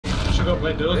should go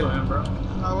play duels with him, bro.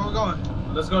 Where we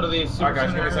going? Let's go to the super Alright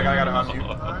guys, give me a second, I gotta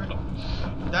unmute.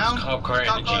 Alright. Down. Cop car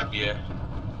and the Jeep, yeah.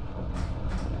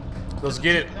 Let's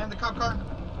get it. And the cop car.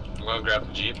 I'm gonna grab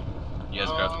the Jeep. You guys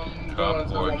grab the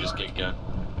cop or just get gun.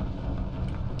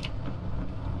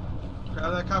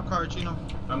 Grab that cop car, Chino.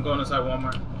 I'm going inside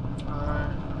Walmart.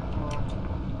 Alright.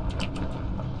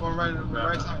 Going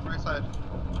right side.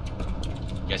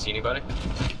 You guys see anybody?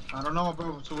 I don't know,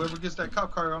 bro. So whoever gets that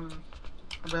cop car,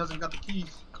 nobody hasn't got the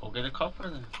keys. Go get a cop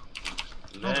car then.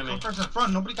 No, the cop car's in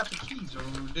front. Nobody got the keys, or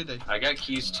did they? I got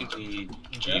keys to the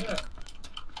Jeep. Yeah.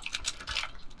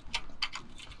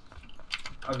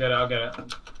 I'll get it.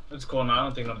 It's cool now. I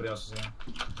don't think nobody else is here.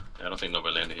 I don't think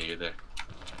nobody landed here either.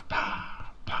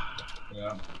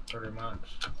 Yeah, pretty much.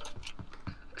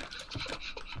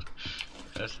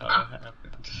 That's how it happened.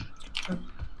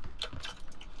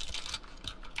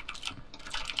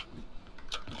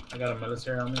 I got a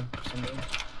military on me. Somebody.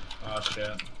 Oh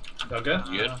shit. Y'all good?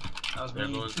 You good? That was me.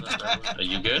 Are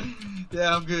you good?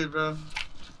 Yeah, I'm good, bro.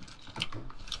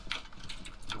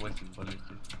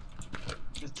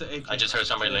 It's the AK. I just heard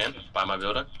somebody land by my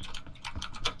building.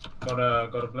 Go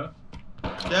to blue.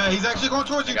 Yeah, he's actually going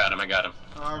towards you. I got him.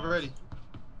 Already.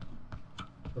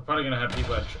 We're probably gonna have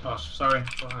people at. Oh, sorry.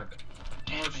 Fuck.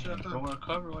 Oh shit. Go on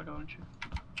cover, why don't you?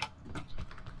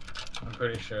 I'm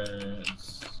pretty sure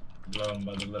it's blown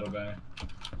by the little guy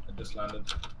that just landed.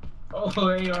 Oh,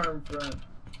 AR in front.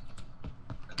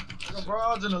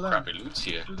 Broads in the left. Crappy loot's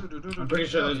here. I'm pretty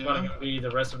sure there's gonna be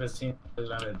the rest of his team that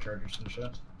landed at church or some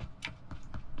shit.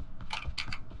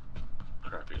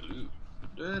 Crappy loot.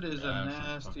 That is a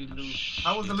nasty loot.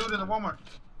 How was the loot in the Walmart?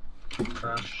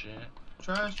 Trash. Shit.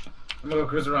 Trash? I'm gonna go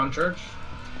cruise around church.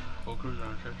 Go cruise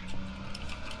around church.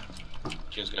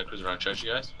 Jim's gonna cruise around church,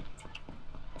 you guys?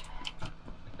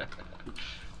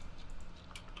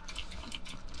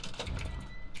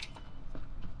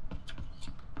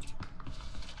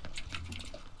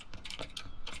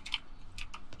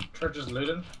 Church is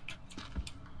looted.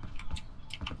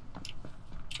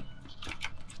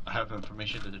 I have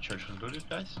information that the church was looted,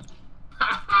 guys.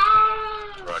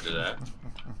 Roger that.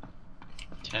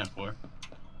 10-4.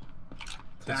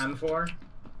 10-4.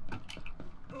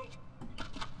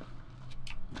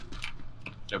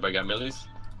 Everybody got millies?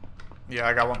 Yeah,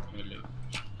 I got one.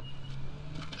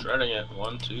 Shredding it.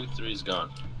 1, 2, 3 is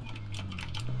gone.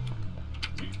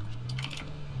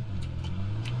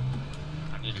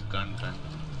 I need a gun.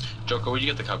 Joker, where'd you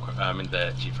get the cop car? I mean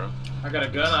the Jeep from? I got a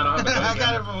gun. I don't have a gun. I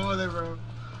got it from over there, bro.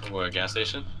 Where, a gas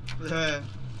station? Yeah.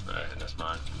 Alright, that's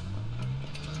mine.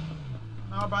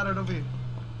 How about it over here?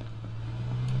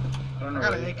 I don't know. I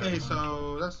got an AK,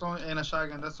 so that's the only, and a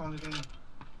shotgun. That's the only thing.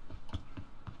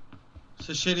 It's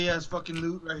a shitty ass fucking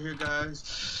loot right here, guys.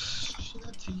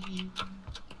 Shitty.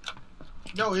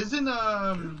 Yo, isn't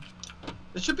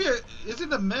it should be a, isn't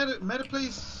the meta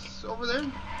place over there?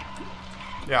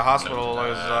 Yeah, hospital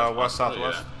is west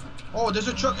southwest. Yeah. Oh, there's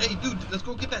a truck. Hey, dude, let's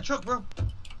go get that truck, bro.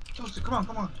 Toaster, come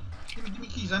on. Give me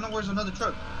keys. I know where's another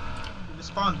truck. It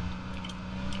spawned.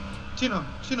 Chino,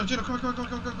 come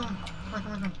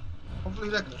on. Hopefully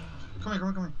that. Come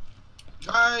here.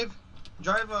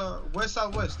 Drive west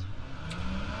southwest.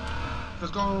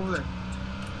 Let's go over there.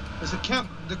 There's a camp.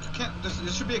 There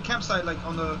should be a campsite like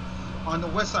on the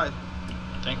west side.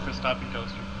 Thanks for stopping,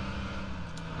 Toaster.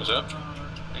 What's up?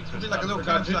 Thanks for Should be like a little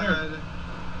Junior. campsite.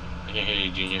 I can't hear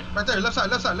you, Junior. Right there, left side.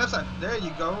 There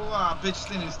you go. Ah, bitch,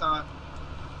 didn't spawn.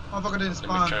 Motherfucker didn't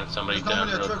spawn. turn somebody There's down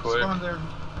normally a real truck quick. spawned there.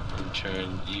 And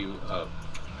turn you up.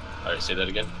 Alright, say that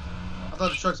again. I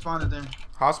thought the truck spawned there.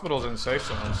 Hospital's in safe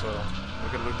zone, so we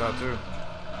can loot that too.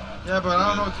 Yeah, but I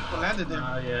don't know if people landed there.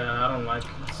 Yeah, I don't like it.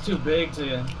 It's too big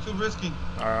to. Too risky.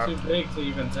 Alright. Too big to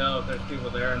even tell if there's people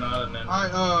there or not. And then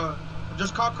Alright,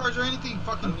 just cop cars or anything?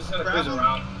 Fucking I'm just gonna grab cruise them.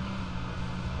 around.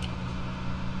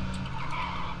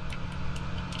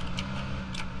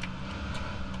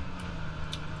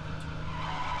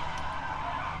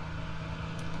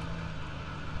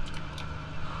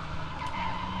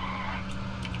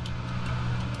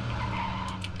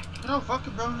 No, fuck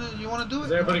it, bro. You wanna do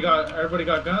it? Everybody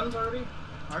got guns already?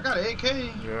 I got an AK.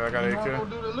 Yeah, I got You AK. wanna go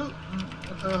do the loot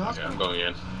at the Okay, hospital? I'm going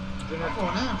in. I'm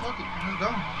going in. Fuck it. Let's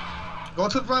go. Go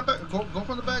to the front back. Go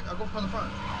from the back. I'll go from the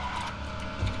front.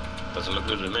 Doesn't look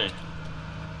good to me.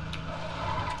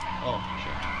 Oh,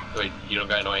 sure. Wait, you don't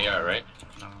got no AR, right?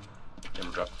 No, Let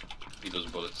me drop those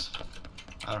bullets.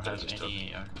 I don't have Just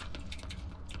any AR.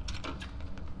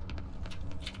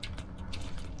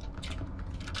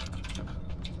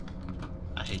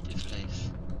 I hate this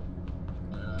place.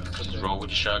 Just roll with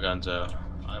your shotguns out.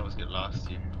 I always get lost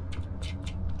here.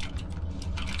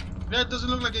 Yeah, it doesn't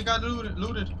look like it got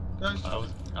looted, guys. I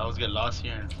was I always get lost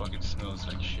here and it fucking smells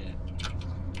like shit.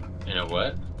 You know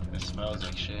what? It smells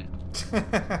like shit. What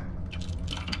are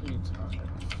you talking?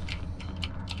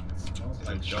 It smells It's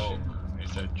a like joke. shit.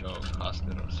 It's a joke.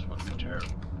 Hospital's fucking terrible.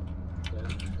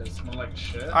 They smell like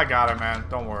shit. I got it, man.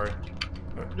 Don't worry.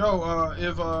 Yo,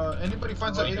 if anybody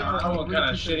finds Oh, an yeah, AR, what kind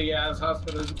of shitty ass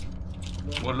hospitals?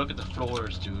 Well, look at the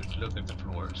floors, dude. Look at the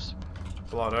floors.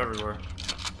 Blood everywhere.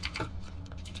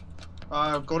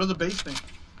 Go to the basement.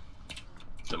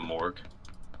 The morgue.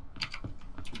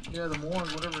 Yeah, the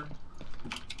morgue, whatever.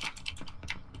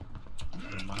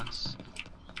 Romance.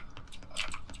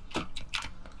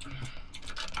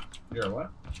 You're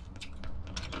what?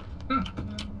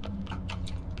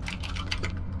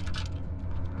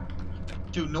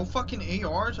 Dude, no fucking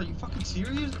ARs? Are you fucking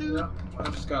serious, dude? Yeah, I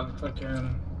just got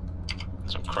fucking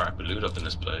Some crappy loot up in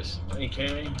this place. AK.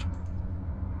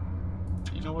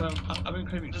 You know what? I've been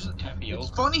craving just tapioca.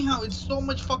 It's funny how it's so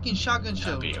much fucking shotgun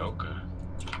shells. Tapioca.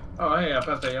 Oh, hey, I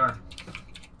passed the AR.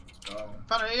 Oh,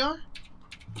 Found an AR?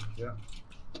 yeah.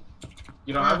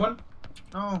 You don't have one?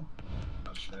 No.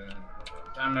 Oh, shit.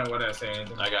 Damn it, what did I say?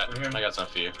 Anything? I got Right here? some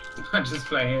for you. I'm just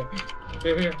playing it.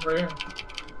 Here, right here.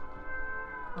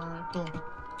 Alright, cool.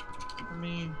 Let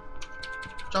me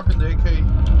drop in the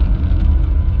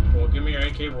AK. Well, give me your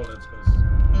AK bullets, cause...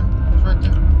 Yeah, it's right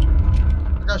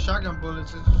there. I got shotgun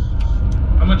bullets.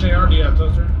 How much AR do you have,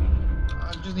 Toaster?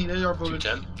 I just need AR bullets.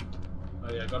 210.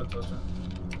 Oh yeah, got a Toaster.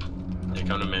 Hey,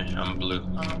 come to me. I'm blue.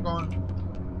 I'm going.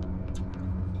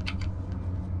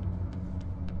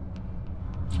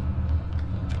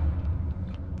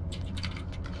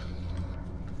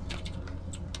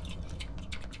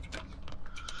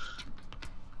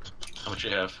 How much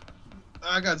you have?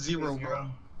 I got 0, bro.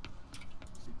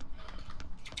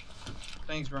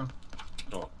 Thanks, bro.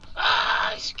 Oh.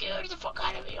 Ah, scared the fuck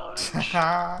out of me already.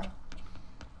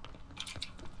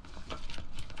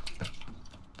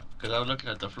 Cause I was looking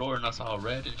at the floor and I saw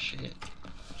red and shit.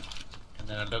 And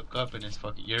then I look up and it's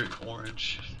fucking you're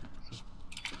orange.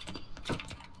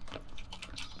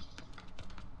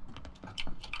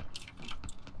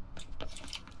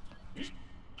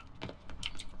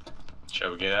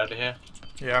 Shall we get out of here?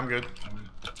 Yeah, I'm good.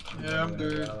 Yeah, I'm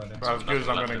good. About as good as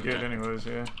I'm gonna get anyways,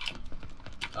 yeah.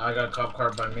 I got a cop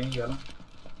car by me, yellow.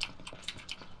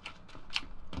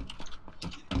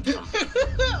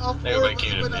 Everybody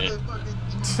came to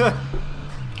me.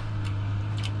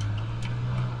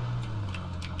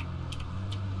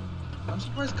 I'm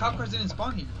surprised cop cars didn't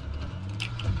spawn here.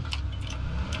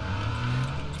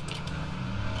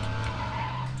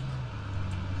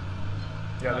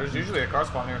 Yeah, there's usually a car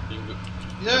spawn here. You can go,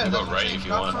 Yeah, you can go that's what I'm right saying, if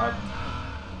you cop want. car.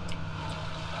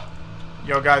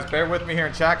 Yo, guys, bear with me here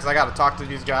in chat because I got to talk to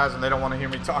these guys and they don't want to hear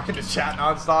me talking to chat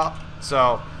nonstop.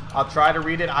 So I'll try to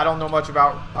read it. I don't know much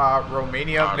about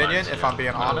Romania Power Minion, lines, if yeah. I'm being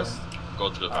honest.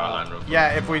 Go to the power line real quick.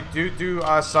 Yeah, if we do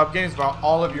sub games, well,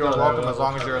 all of you are welcome as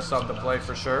long as you're a sub to play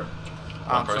for sure.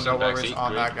 So person, no worries backseat,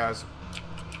 on green. that, guys.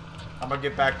 I'm gonna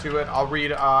get back to it. I'll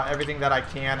read everything that I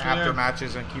can after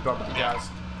matches and keep up with you guys.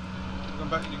 Come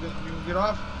back, you can get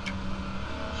off?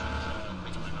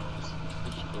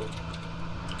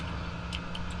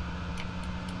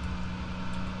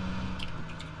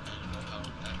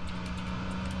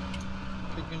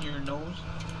 Picking your nose.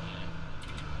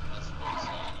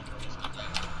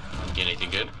 Get anything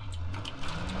good?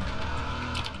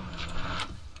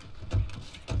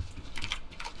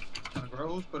 Kinda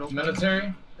gross, but okay.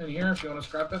 Military in here if you want to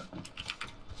scrap it.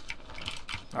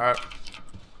 Alright.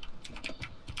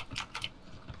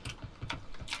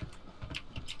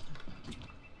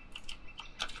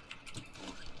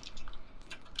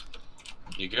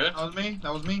 You good? That was me.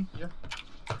 That was me. Yeah.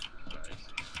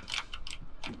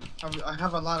 I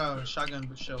have a lot of shotgun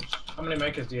shells. How many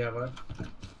makers do you have, bud?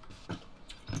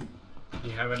 Do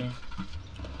you have any?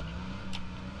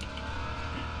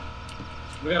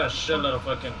 We got a shitload of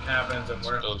fucking cabins and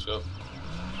work. Let's go.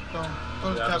 Go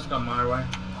to the Yeah, just cabin. come my way.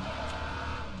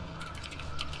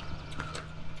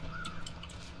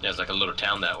 Yeah, it's like a little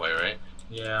town that way, right?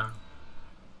 Yeah.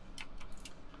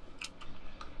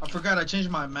 I forgot I changed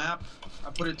my map.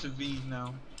 I put it to V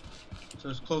now. So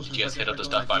it's closer. Did you guys hit up the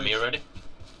stuff by me already?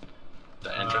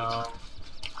 The entrance?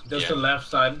 Just Yeah. the left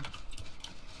side.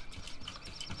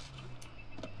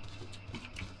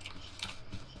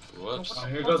 Whoops. Oh,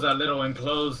 here goes that little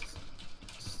enclosed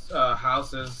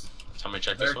houses. Tell me to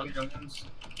check this one.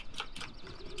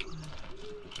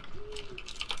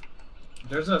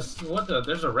 There's a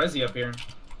there's a resi up here.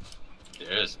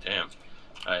 There is, damn.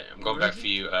 Alright, I'm going back for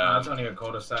you, No, it's only a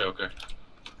cul-de-sac. Joker.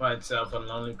 By itself, a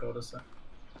lonely cul-de-sac.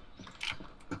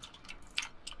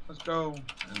 Let's go.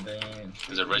 And then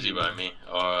There's a resi by me,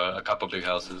 or a couple big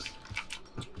houses.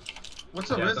 What's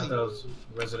up, Yeah, I Rizzy? thought that was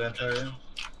residential area.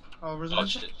 Oh, Oh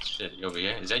residential? shit, you over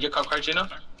here. Is that your cop car, Gino?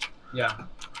 Yeah.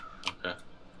 Okay.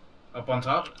 Up on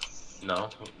top? No,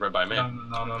 right by me. No.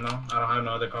 I don't have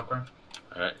no other cop car.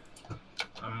 Alright.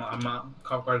 I'm not.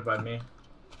 Cop car's by me.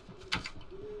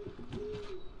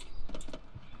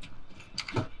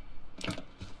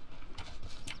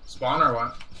 Spawn or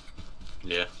what?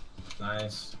 Yeah.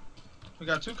 Nice. We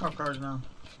got 2 cop cars now.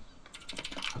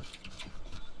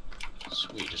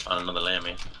 Sweet, just found another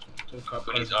lammy. 2 cop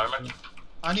Who cars. needs armor?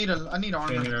 I need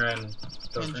armor. Junior and And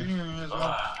Joker. Junior as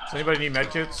well. Does anybody need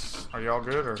medkits? Are y'all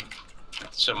good or?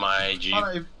 So my Jeep.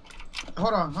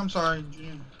 Hold on, I'm sorry,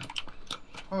 Junior.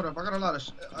 Hold up, I got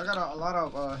a lot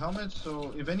of helmets.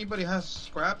 So if anybody has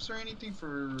scraps or anything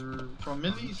from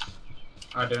millies,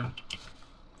 I do.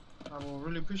 I will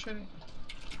really appreciate it.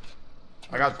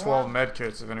 I got 12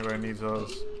 medkits if anybody needs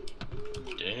those.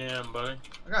 Damn, buddy.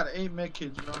 I got 8 med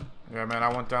kits, bro. Yeah, man,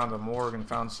 I went down to morgue and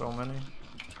found so many.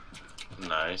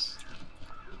 Nice.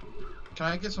 Can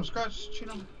I get some scraps,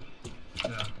 Chino?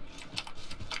 Yeah.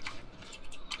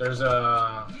 There's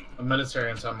a military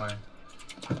inside my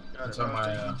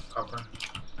cop car.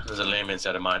 There's a lammy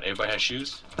inside of mine. Everybody has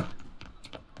shoes? I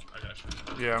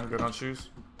got you. Yeah, I'm good on shoes.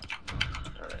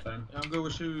 Alright. Same. Yeah, I'm good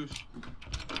with shoes.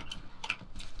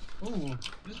 Ooh,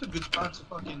 this is a good spot to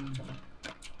fucking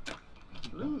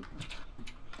loot.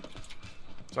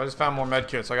 So I just found more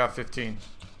medkits. I got 15.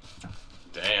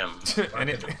 Damn.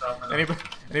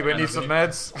 Anybody need some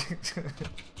meds?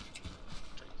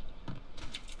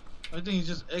 I think it's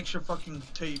just extra fucking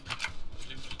tape.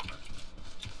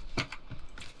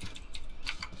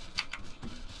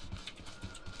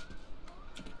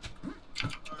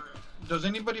 Does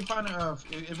anybody find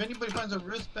if anybody finds a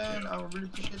wristband, I would really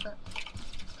appreciate that.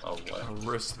 Oh, what? A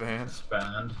wristband.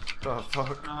 Band. The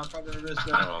fuck? Probably a I don't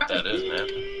wristband. know what that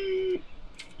is,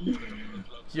 man.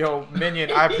 Yo, Minion,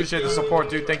 I appreciate the support,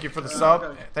 dude. Thank you for the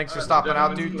sub. Thanks for stopping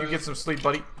out, dude. You get some sleep,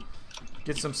 buddy.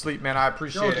 Get some sleep, man. I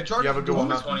appreciate it. You have a good one,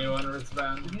 man. 21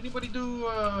 wristband. Did anybody do?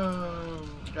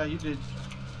 Yeah, you did.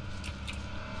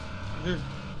 Here.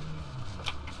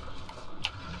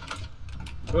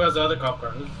 Who has the other cop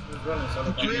car? Who's running this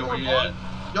other cop Three car? more Yeah.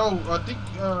 Yo, I think.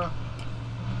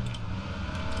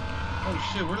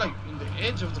 Oh shit, we're like in the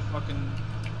edge of the fucking.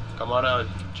 Come on out,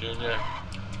 Junior.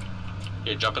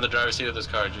 Here, jump in the driver's seat of this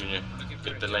car, Junior.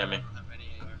 Get the lammy.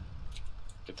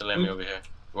 Get the lammy over here.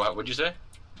 What'd you say? AR.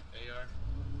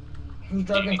 Who's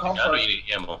driving cop I car? don't need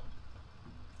ammo.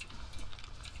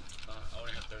 I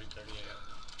only have 30 AR.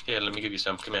 Here, let me give you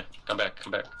some. Come here. Come back.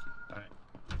 Come back. Alright.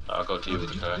 I'll go to you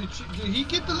with the car. Did he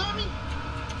get the lammy?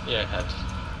 Yeah, had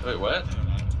to. Wait, what?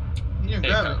 He didn't Hey,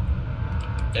 grab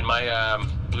in my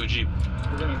blue Jeep.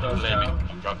 We're gonna go Lammy. down.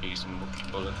 I'm dropping you some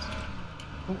bullets.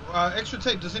 it. Extra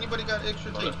tape. Does anybody got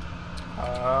extra tape?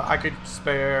 I could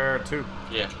spare 2.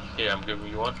 Yeah, here, I'm giving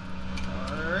you one.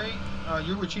 Alright.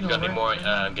 You're with Chino, You got any right? more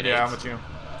grenades? Yeah, I'm with you.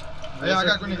 Yeah, I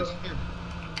got grenades. Here.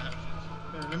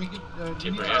 Here, let me get. Do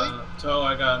you need Tipper, tape? So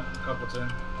I got a couple too.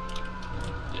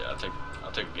 Yeah,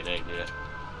 I'll take a grenade, yeah.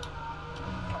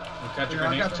 You catch a Here, I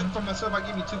grenade? got 2 for myself. I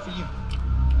give you 2 for you.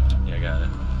 Yeah, I got it.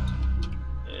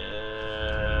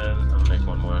 And I'll make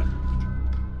one more.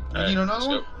 You need another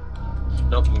one?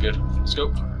 Nope, I'm good.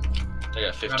 Scope. I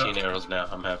got 15 arrows now.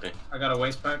 I'm happy. I got a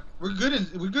waist pack. We're good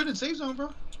in safe zone, bro.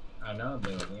 I know,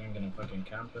 but we ain't gonna fucking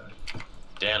camp it.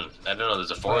 Damn, I didn't know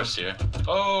there's a forest here.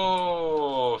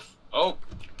 Oh! Oh!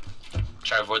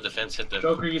 Try to avoid the fence, hit the.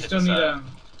 Joker, you hit still the need side.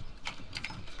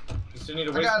 You still need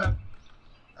a I waist got pack?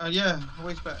 it. Yeah,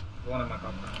 waist back. One in my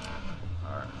cop car.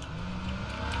 Alright.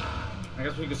 I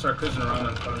guess we can start cruising around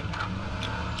and find.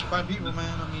 Find people,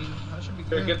 man. I mean, that should be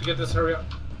Here, good. get this, hurry up.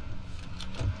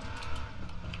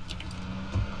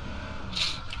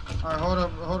 Alright,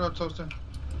 hold up, Toaster.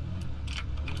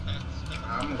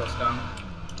 I'm gonna go down.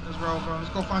 Let's roll, bro. Let's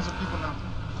go find some people now.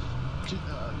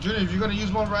 Junior, if you're gonna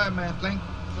use one ride, man, flank.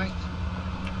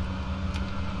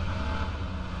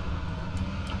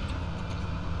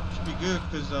 Should be good,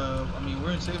 cause I mean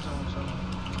we're in safe zone, so.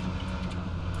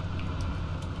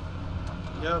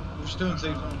 Yep, we're still in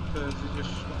safe zone because it's just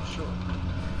short.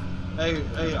 Hey,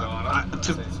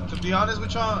 to be honest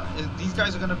with y'all, these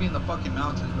guys are gonna be in the fucking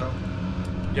mountains, bro.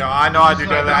 Yo, I know I do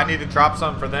that. I need to drop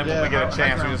some for them when we get a Yeah,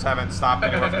 chance. We just haven't stopped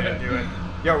anywhere for me to do it.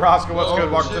 Yo, Roscoe, what's good?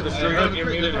 Welcome to the stream. Hey, You're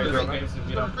muted hey, in hey, this case if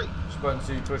you don't. Just button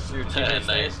so you twitch to your teammates.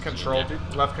 Nice. Control, dude.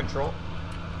 Left control.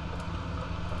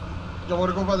 Y'all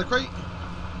wanna go by the crate?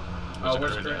 Oh,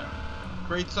 where's Where's Grant? it?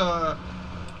 Crate's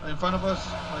in front of us,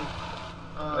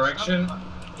 like Direction?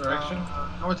 Direction?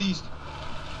 northeast.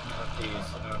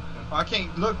 Jeez. Okay. I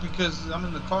can't look because I'm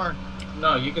in the car.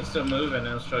 No, you can still move and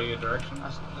it'll show you a direction.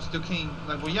 I still can't.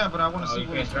 Like, well, yeah, but I want to No, see you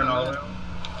where can't it's turn all the way. at.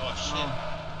 Oh shit.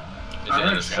 Oh. Is I it in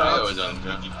heard the sky or is shots. it on the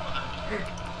ground?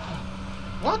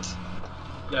 What?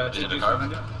 Yeah, Is it two in the Jeeps car?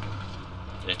 behind you.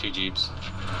 Yeah, 2 jeeps.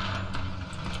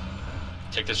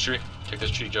 Take this tree. Take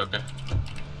this tree, Joker.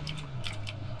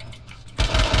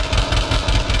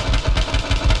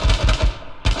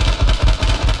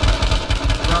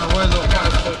 Run away, little I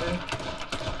got fucker. it, still there.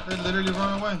 They literally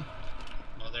run away.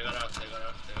 No, they got out. They got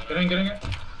out. They got Get in, get in, get in.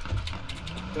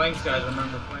 Flanks, guys,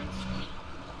 remember flanks.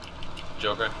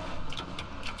 Joker.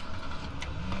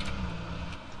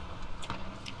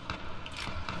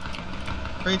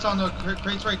 Crates on the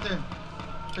crates right there.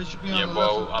 Crates should be on Yeah, the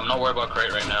well, left. I'm not worried about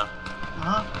crate right now.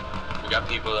 Uh-huh. We got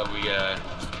people that we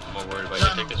more worried about.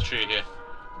 Got Yeah, take this tree here.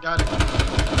 Got it.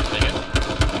 Take it.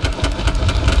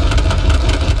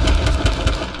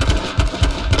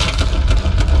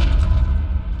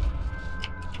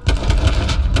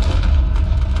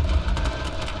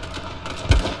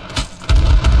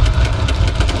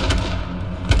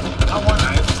 I want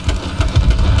it.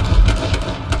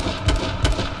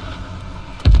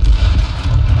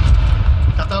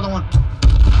 Got the other one.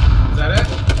 Is that it?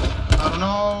 I don't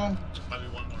know. Might be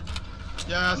one more.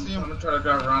 Yeah, I see I'm him. gonna try to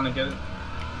drive around and get it.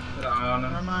 Get an eye on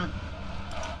Never him. mind.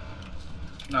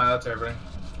 Nah, that's everything.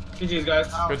 GG's,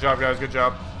 guys. Ow. Good job, guys. Good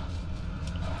job.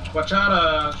 Watch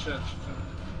out, shit.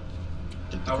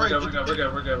 Get the Oh, we're crate. good, Get we're the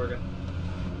good, we're good, we're good, we're good.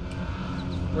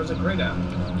 Where's the crate at?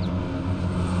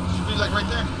 Should be like right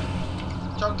there.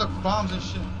 Drop the bombs and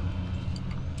shit.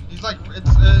 He's like,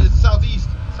 it's southeast.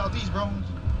 Southeast, bro.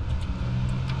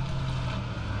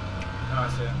 Oh, I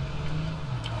see it.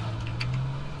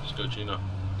 Let's go, Gino.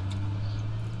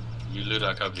 You loot,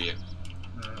 I cover you.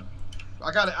 Alright.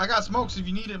 I got it. I got smokes if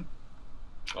you need him.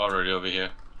 Already over here.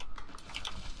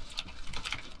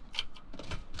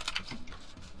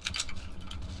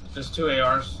 Just 2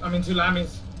 ARs. I mean, 2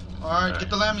 lammies. Alright, get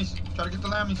the lammies. Try to get the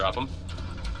lammies. Drop them.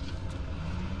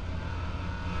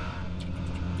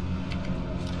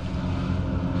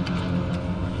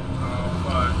 Oh,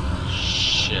 fuck.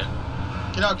 Shit.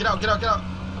 Get out, get out, get out, get out.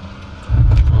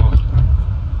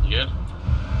 Oh. You good?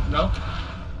 No?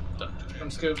 Done.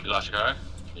 I'm scooped. You lost your car?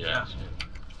 Yeah. Yeah.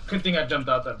 Good thing I jumped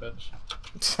out that bitch.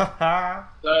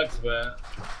 Sucks, but.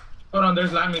 Hold on,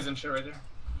 there's lammies and shit right there.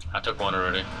 I took one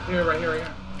already. Here, right here, right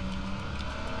here.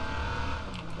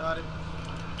 Got it.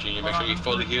 Junior, make sure you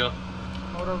fully heal.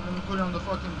 Hold up, let me put it on the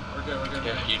fucking. We're good, we're good.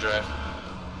 Yeah, you drive.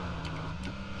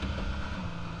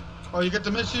 Oh, you get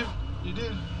the mischief? You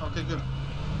did? Okay, good.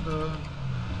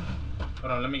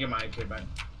 Hold on, let me get my AK back.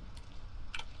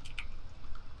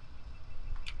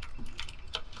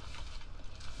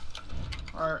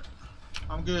 Alright.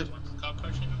 I'm good. Cop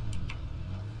car, Gino?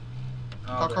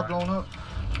 I'll Car be car right. blowing up.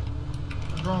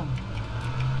 What's wrong?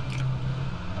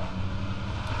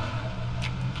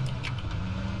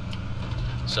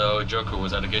 So, Joker,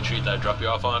 was that a good treat that I dropped you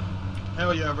off on?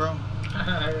 Hell yeah, bro.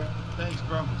 Thanks,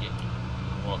 bro. Yeah.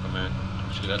 You're welcome, man.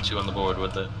 Should got 2 on the board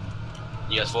with it.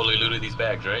 You guys fully looted these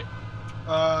bags, right?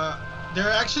 There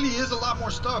actually is a lot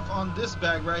more stuff on this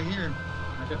bag right here.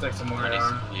 I could take some more I need AR.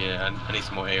 some, yeah, I need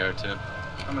some more AR too.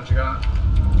 How much you got?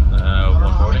 I don't know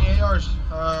how 140. many ARs.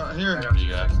 I Here. got You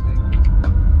got 60.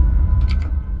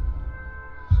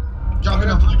 Drop it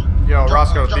up. Yo, Drop-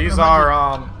 Roscoe, drop these it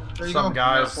are There you some go.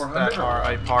 guys You got that 400?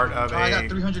 are a part of I got a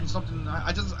 300 and something.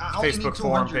 I only need Facebook 200.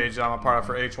 forum page I'm a part of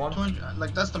for H1. 200,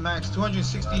 like that's the max.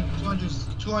 260, 200,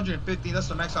 250. That's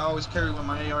the max I always carry with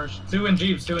my ARs. 2 in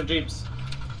Jeeps, 2 in Jeeps.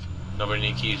 Nobody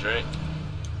need keys, right?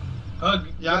 Hug.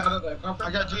 Yeah, go to the copper. I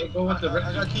got Jeep. Go with the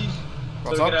I got keys. So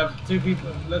What's we up? could have 2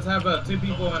 people. Let's have 2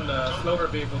 people in the slower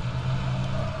vehicle.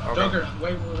 Okay. Joker,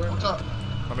 wait. What's up?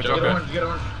 Let me Joker. jump Get in. orange, get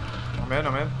orange. I'm in.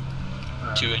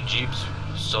 Alright. 2 in Jeeps,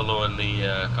 solo in the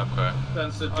cop car. Then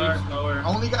the Jeep's Alright. slower. I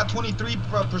only got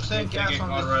 23% gas on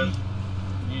this Alright.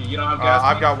 Jeep. You don't have gas?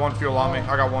 I've got 1 fuel on me.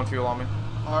 I got 1 fuel on me.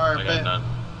 Alright, I got bet. none.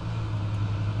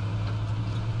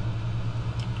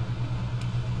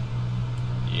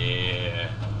 Yeah.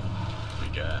 We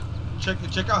got. Check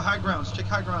out high grounds. Check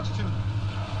high grounds too.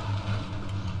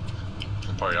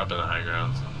 We're probably up in the high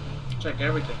grounds. Check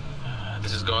everything.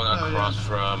 This is going Oh, across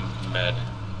from Med.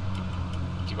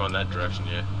 Keep going that direction,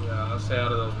 yeah. Yeah, let's stay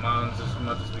out of those mountains as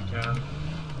much as we can.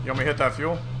 You want me to hit that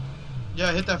fuel?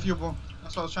 Yeah, hit that fuel ball.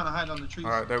 That's what I was trying to hide on the trees.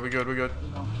 Alright, there we good, we good. You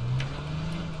know.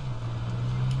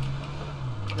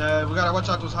 Yeah, we gotta watch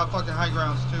out those fucking high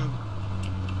grounds too.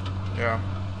 Yeah.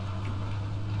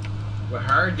 We're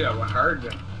hard, yeah, we're hard.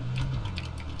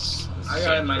 This I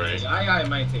got is my great. team. I got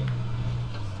my team.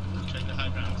 Check the high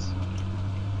grounds.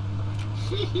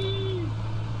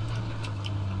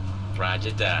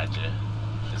 Roger Dodger.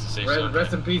 This is safe zone.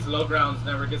 Rest in peace, low grounds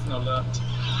never gets no love.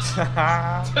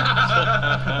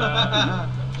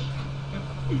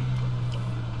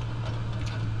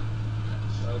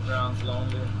 Low grounds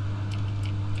lonely.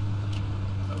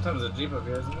 Sometimes a Jeep up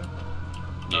here, isn't it?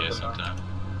 Yeah, sometimes.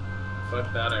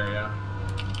 Fuck that area.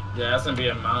 Yeah, that's gonna be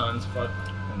in mountains.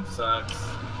 Fucking sucks.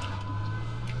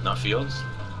 Not fields?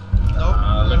 Nope.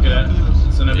 Look at it.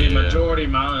 It's gonna be Yeah. majority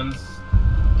mountains.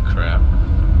 Crap.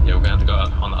 Yeah, we're gonna have to go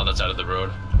out on the other side of the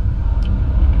road.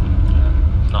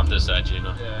 Not this side,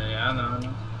 Gino. Yeah, I know.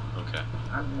 Okay.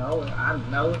 I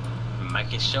know.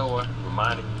 Making sure,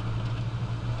 reminding you.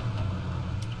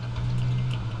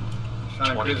 Trying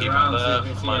to 20 cruise people around, see if left,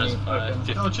 we see minus any 5, fucking...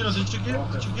 50. No, Chino, did you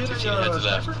get 15 a heads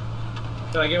left. sniper?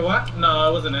 Did I get what? No, I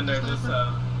wasn't in there. Just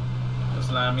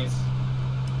lammies.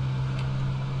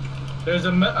 There's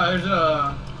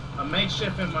a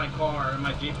makeshift in my car, in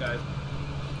my Jeep, guys.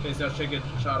 In case that shit get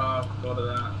shot off, go to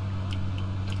that.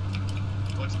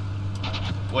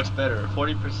 What's better,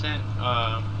 40%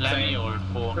 Lammy Same. or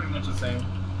full? Pretty much the same.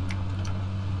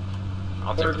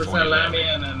 I'll take the 40% 40 lammy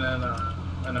Lammy.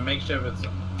 and a makeshift is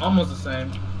almost the same.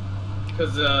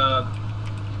 Because the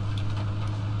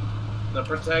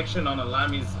protection on a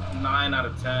lammy's 9 out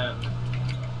of 10. And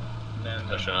then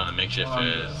Protection on the makeshift on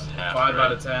is half. 5 right?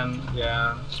 out of 10,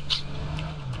 yeah.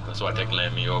 That's why I take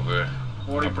Lammy over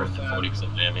 40%.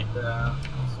 40% Lammy. Yeah,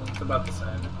 so it's about the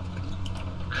same.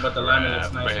 But the lammy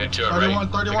looks Right here nice. to our right.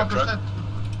 31%.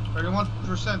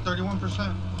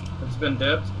 31%. It's been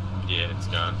dipped. Yeah, it's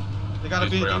gone. They gotta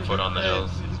He's be probably on foot on the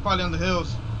hills. He's probably on the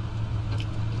hills.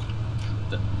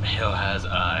 The hill has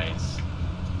eyes.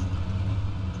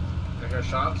 I hear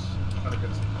shots. Try to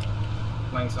get some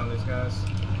flanks on these guys.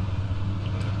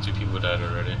 2 people died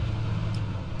already.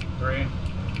 3.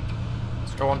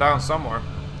 It's going down somewhere.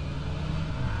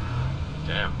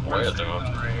 Damn, One where is straight it?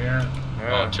 down right here.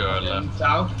 Yeah. Oh, to our left.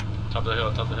 South. Top of the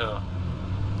hill, top of the hill.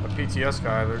 The PTS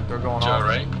guy, they're going To off. our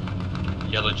right.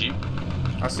 Yellow Jeep.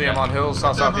 I see him on hills,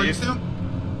 south There, bro, you southeast. see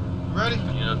him? You ready?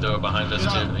 You know, they're behind us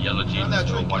Get too. on. The yellow Jeep. Get on that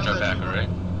So tree, watch get our on that back, tree, alright?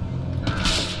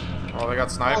 Oh, they got Oh,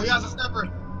 sniped. he has a sniper.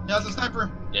 He has a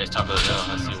sniper. Yeah, it's top of the hill.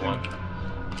 I see one.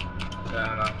 Yeah,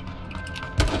 I know.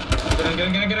 Get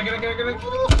in.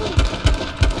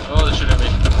 Oh, they shoot at me.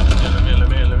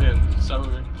 Yeah, let me in. Stop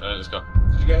moving. Alright, let's go.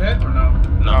 Did you get hit or no?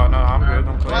 No, I'm good.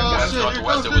 I'm clear. Oh, Guys, shit, here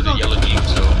northwest, comes, there was a here yellow Jeep,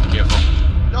 so careful.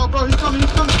 Yo, bro, he's coming.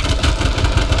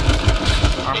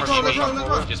 Armor Let's go, switch let's go, on let's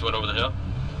forward. go. Just went over the hill.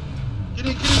 Get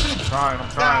in. I'm trying.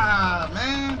 Ah,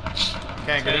 man.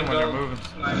 Can't get in when you're moving.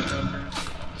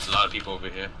 There's a lot of people over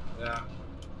here. Yeah.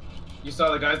 You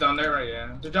saw the guys down there, right? Yeah.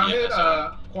 Did y'all Yeah, hit I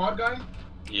saw quad guy?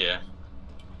 Yeah.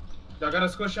 Y'all got a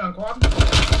squish on quad?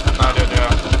 I did,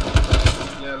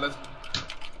 yeah. Yeah, let's.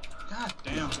 God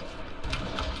damn.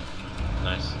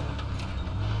 Nice.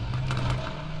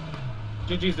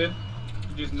 GG's did.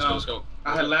 GG's no. Let's go.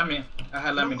 I had lammy.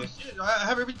 Oh, shit, I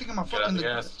have everything in my Get out fucking. the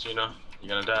gas, Gino. You're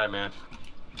gonna die, man.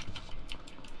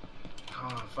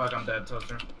 Oh fuck, I'm dead,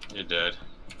 Toaster. You're dead.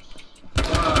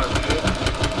 Fuck, dude.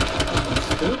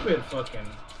 Stupid fucking.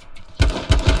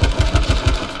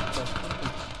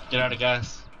 Get out of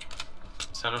gas.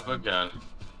 Son of a gun.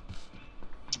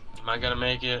 Am I gonna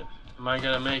make it?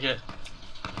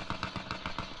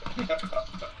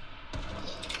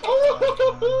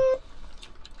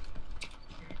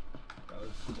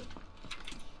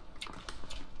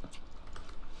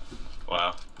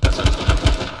 Wow. That's a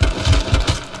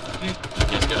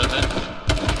Yes, good at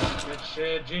that. Good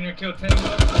shit. Junior killed Tango. No,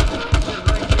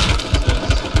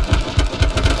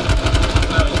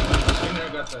 Junior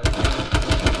got that.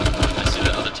 I see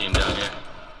the other team down here.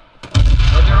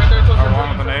 Right there, Toaster. I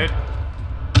one with a nade.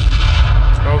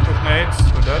 Both with nades.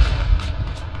 We're dead.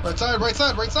 Right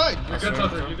side. You're good,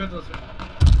 Toaster. You're good, Toaster.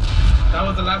 That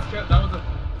was the last kill. That was the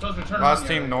Toaster turn. Last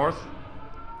team north.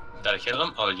 Did I kill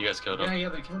him? Oh, you guys killed him. Yeah,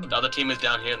 they killed him. The other team is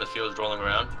down here in the fields rolling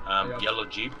around. Yeah. Yellow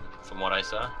Jeep, from what I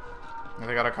saw. And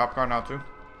they got a cop car now too.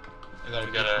 I got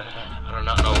We got a, I don't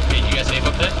know. Hey, you guys safe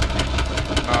up there?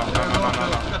 No. You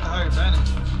got the higher advantage.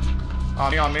 On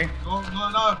me. No,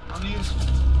 on you.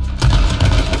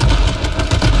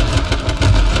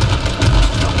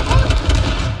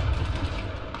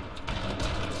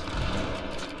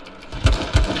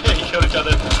 You killed each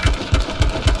other.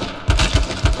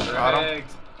 Got him.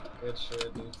 Good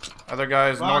shit, dude. Other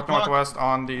guys Block. northwest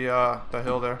on the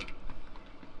hill there.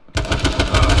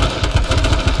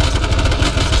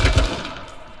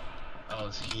 I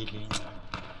was healing.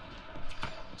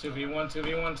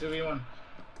 2v1.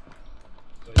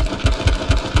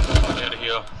 Oh, I gotta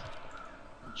heal.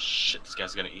 Shit, this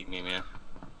guy's gonna eat me, man.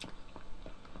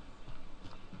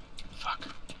 Fuck.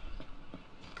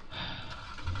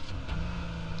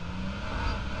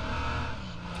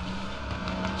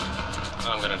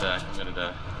 die. I'm gonna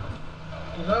die.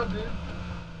 What's up, dude?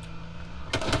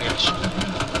 I got shit.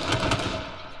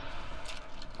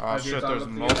 Oh shit, there's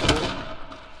multiple.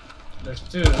 There's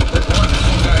two. There's one.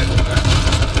 There's one guy.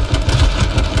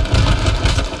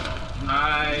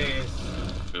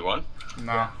 Nice. We won?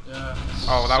 No. Yeah.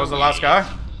 Oh, that was the last guy?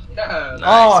 Yeah. Nice.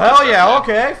 Oh, hell Good yeah, stuff,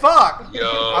 okay, fuck. Yo.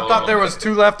 I thought there was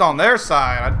 2 left on their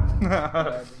side.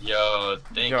 Yo,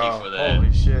 thank Yo, you for that.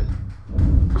 holy shit.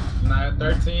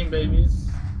 13 babies.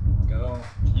 Go.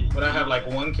 Would I have like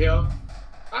 1 kill?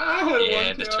 I would have Yeah,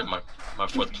 1 this kill. took my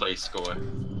 4th place score.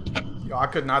 Yo, I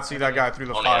could not see that guy through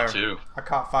the Only fire. had 2. I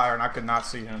caught fire and I could not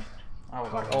see him. I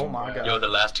was like, oh my god. Yo, the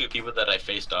last 2 people that I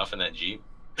faced off in that Jeep,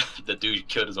 the dude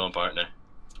killed his own partner.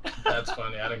 That's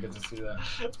funny. I didn't get to see that.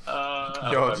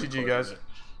 Yo, GG guys.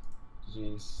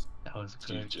 Jeez. That was a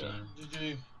good GG.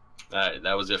 game. GG.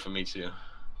 That was it for me too.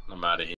 I'm out of here.